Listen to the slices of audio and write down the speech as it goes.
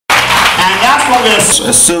And that's what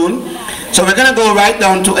we're soon. So we're going to go right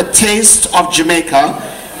down to A Taste of Jamaica.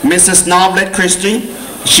 Mrs. Novelette-Christie,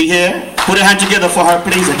 is she here? Put a hand together for her,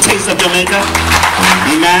 please. A Taste of Jamaica.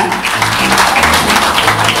 Amen.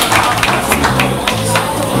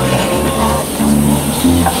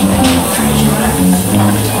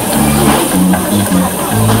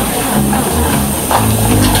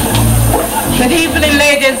 Good evening,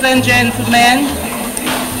 ladies and gentlemen.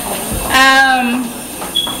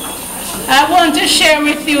 I want to share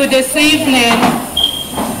with you this evening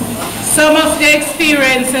some of the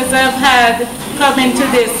experiences I've had coming to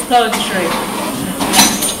this country.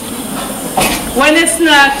 When it's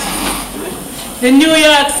not the New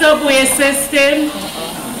York subway system,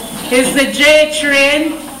 it's the J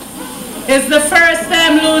train, it's the first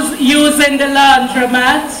time using the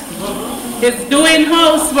laundromat, it's doing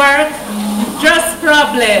housework, just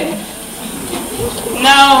problem.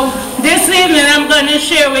 Now, this evening I'm going to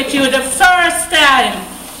share with you the first time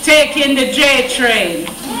taking the J train.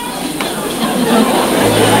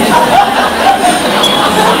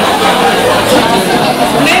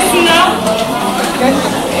 Listen up.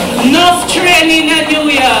 Enough train in New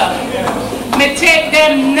York. Me take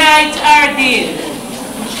them night or day.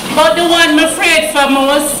 But the one I'm afraid for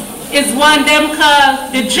most is one them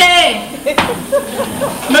called the J.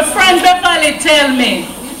 My friend Beverly tell me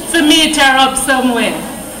to meet her up somewhere.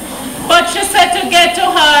 But she said to get to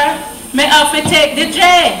her, me have to take the J.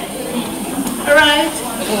 Right?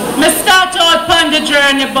 Me start out on the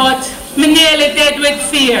journey, but me nearly dead with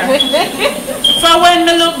fear. For when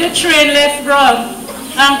me look the train left run,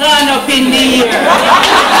 I'm gone up in the air.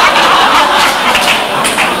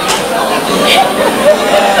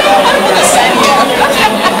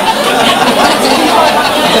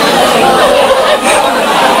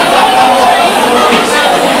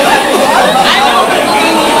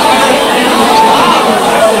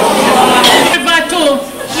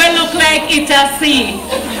 It a sea.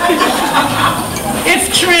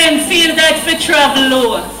 If train feel that for travel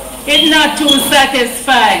low, it not too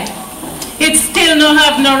satisfied. It still no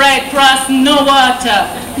have no right cross, no water,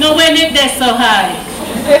 no when it there so high.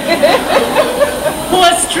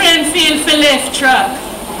 Post train feel for left track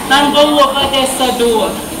and go over there so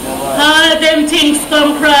door. All them things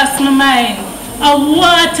come cross my mind. A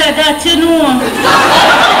water that you know.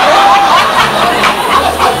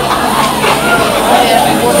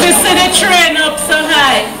 To see the train up so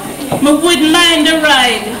high, me wouldn't mind the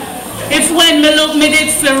ride. If when me look me did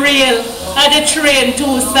surreal, at the train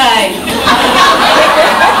two side.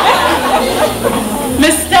 Me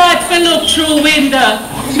start to look through window,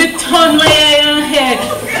 me turn way on head.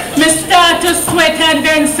 Me start to sweat and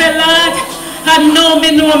then say, Lord, I know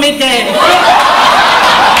me dead.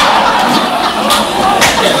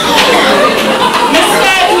 Me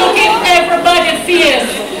start looking everybody's face.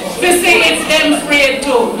 To see if them afraid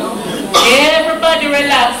too. Everybody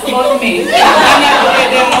relax about me. And I what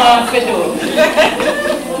them want to do.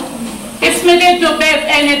 If me did to bet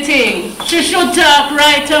anything, she should talk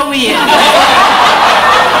right away.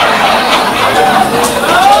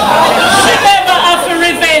 She never have to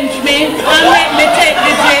revenge me and make me take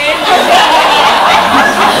the day.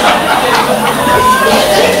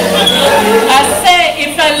 I say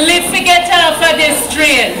if I live to get off of this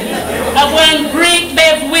train, I want Greek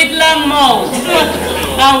beef with long mouth.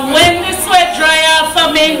 And when the sweat dry off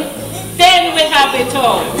of me, then we have it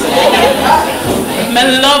all. Me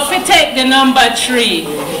love to take the number 3.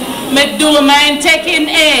 Me do mind taking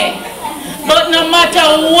A. But no matter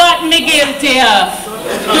what me guilty of,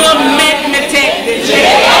 don't make me take the J.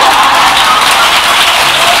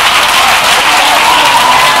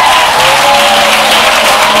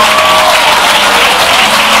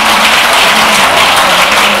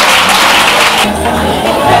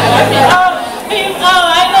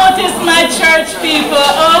 Church people,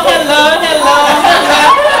 oh hello.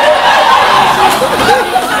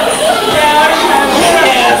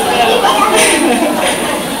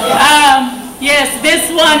 Yes, this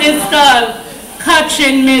one is called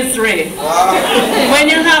catching misery. When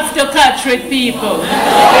you have to catch with people.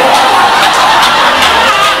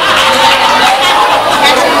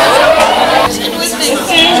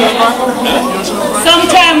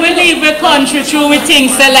 Sometimes we leave the country through we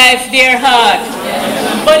think the life there hard.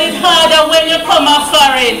 But it's harder when you come a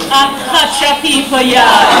foreign and catch a people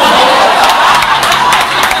yard.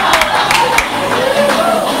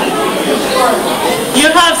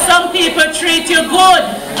 You have some people treat you good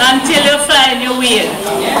until you find your way.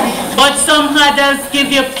 But some others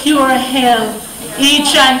give you pure hell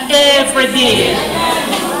each and every day.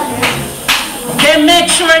 They make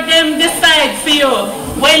sure them decide for you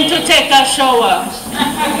when to take a shower,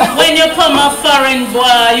 When you come a foreign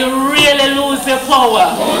boy, you really lose your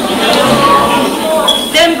power.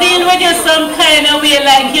 Them deal with you some kind of way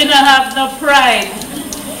like you don't have no pride.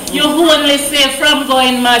 You only safe from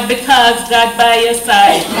going mad because God by your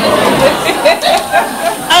side.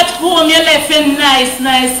 At home you left in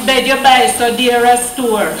nice bed, you buy so dear a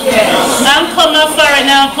store. Yes. And come a foreign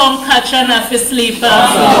and come catch on off sleep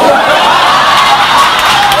also.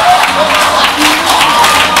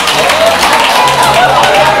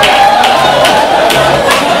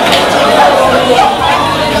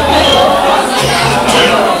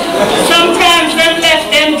 Sometimes them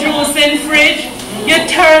left them juice in fridge. You're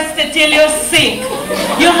thirsty till you're sick.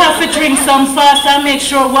 You have to drink some fast and make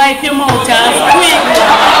sure wipe your mouth off quick.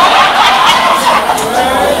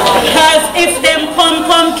 Because if them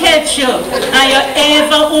come catch you and you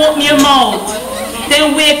ever open your mouth,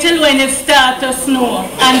 then wait till when it starts to snow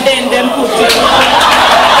and then them put you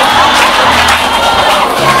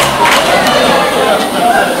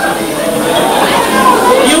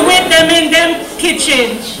You with them in them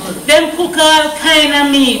kitchen, them cook all kind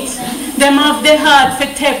of meat. Them have the heart for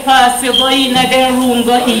take pass, you go in their room,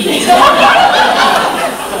 go eat.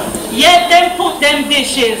 Yet them put them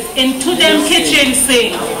dishes into them kitchen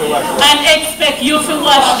sink and expect you to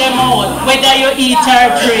wash them out, whether you eat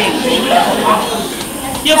or drink.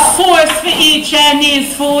 You force to eat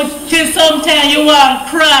Chinese food till sometimes you want to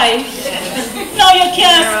cry. Now you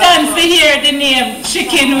can't stand to hear the name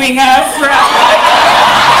chicken wing or fry.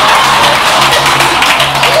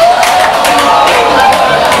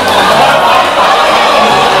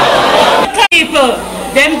 People,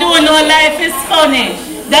 them don't know life is funny,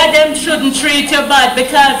 that them shouldn't treat you bad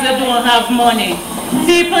because they don't have money.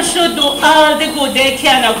 People should do all the good they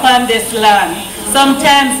can upon this land.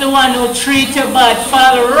 Sometimes the one who treat you bad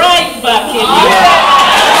fall right back in you.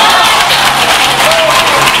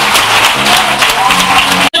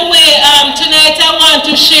 Anyway, tonight I want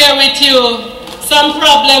to share with you some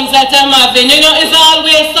problems that I'm having. You know, it's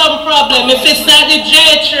always some problem. If it's not the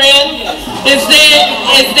J train, it's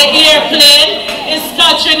the airplane, it's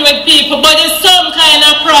touching with people, but it's some kind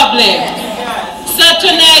of problem. So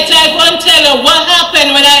tonight I'm going to tell you what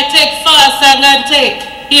happened when I take fast and I take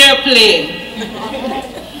airplane.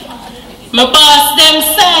 My boss them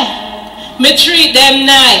say, me treat them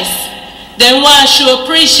nice. Them want to show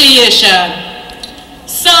appreciation.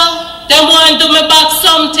 So, them want to do me back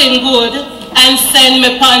something good and send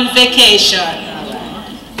me on vacation.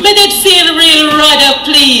 Me did feel real rather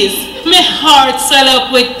pleased. My heart swell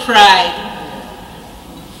up with pride.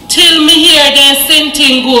 Till me hear them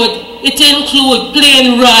something good, it include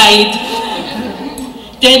plane ride.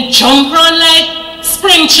 Then jump run like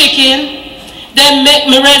spring chicken. Then make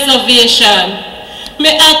me reservation. Me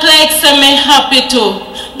act like say me happy too,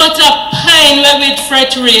 but a pine with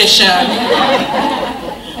frustration.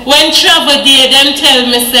 When travel day, them tell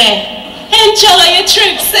me say, enjoy your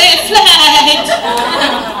trip, safe flight.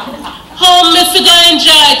 How me figure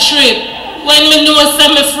enjoy trip when me know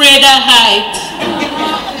I'm afraid of height?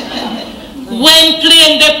 When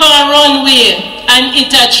plane depart runway and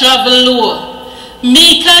it a travel low,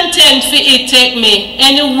 me content for it take me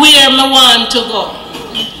anywhere me want to go.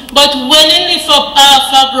 But when it lift up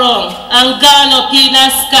half a ground and gone up in the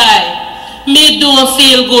sky, me don't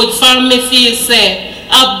feel good for me feel say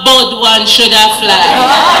a bird one should have fly.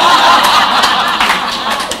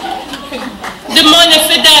 The money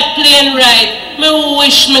for that plane ride, me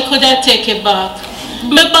wish me could have take it back.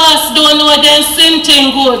 My boss don't know them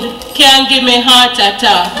something good can give me heart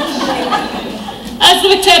attack. As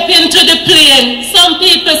we step into the plane, some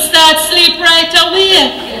people start sleep right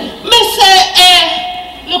away. Me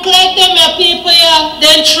say, look like them people here,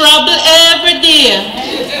 then trouble every day.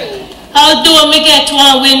 Although me get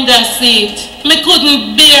one window seat, me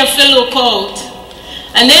couldn't bear to look out.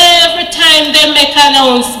 And every time they make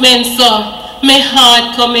announcements, so my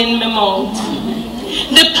heart come in my mouth.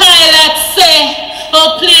 The pilot say,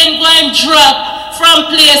 our plane going drop from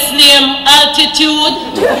place name altitude.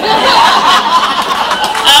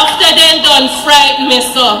 After they done frighten me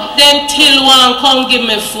so, then till one come give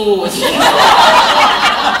me food.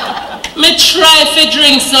 Me try to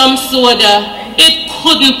drink some soda, it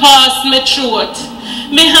couldn't pass me throat.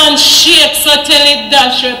 Me hand shake so till it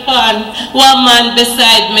dash upon one man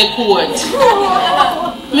beside me coat.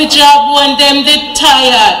 Me job when them did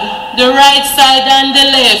tired, the right side and the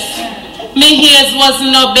left. Me ears was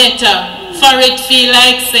no better, for it feel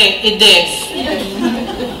like say it deaf.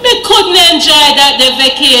 Me couldn't enjoy that the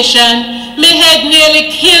vacation. Me head nearly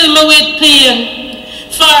kill me with pain.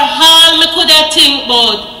 For all me could have think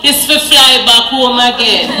about is to fly back home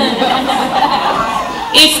again.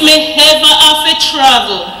 If me ever have to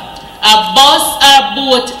travel a bus or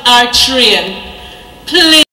boat or train, please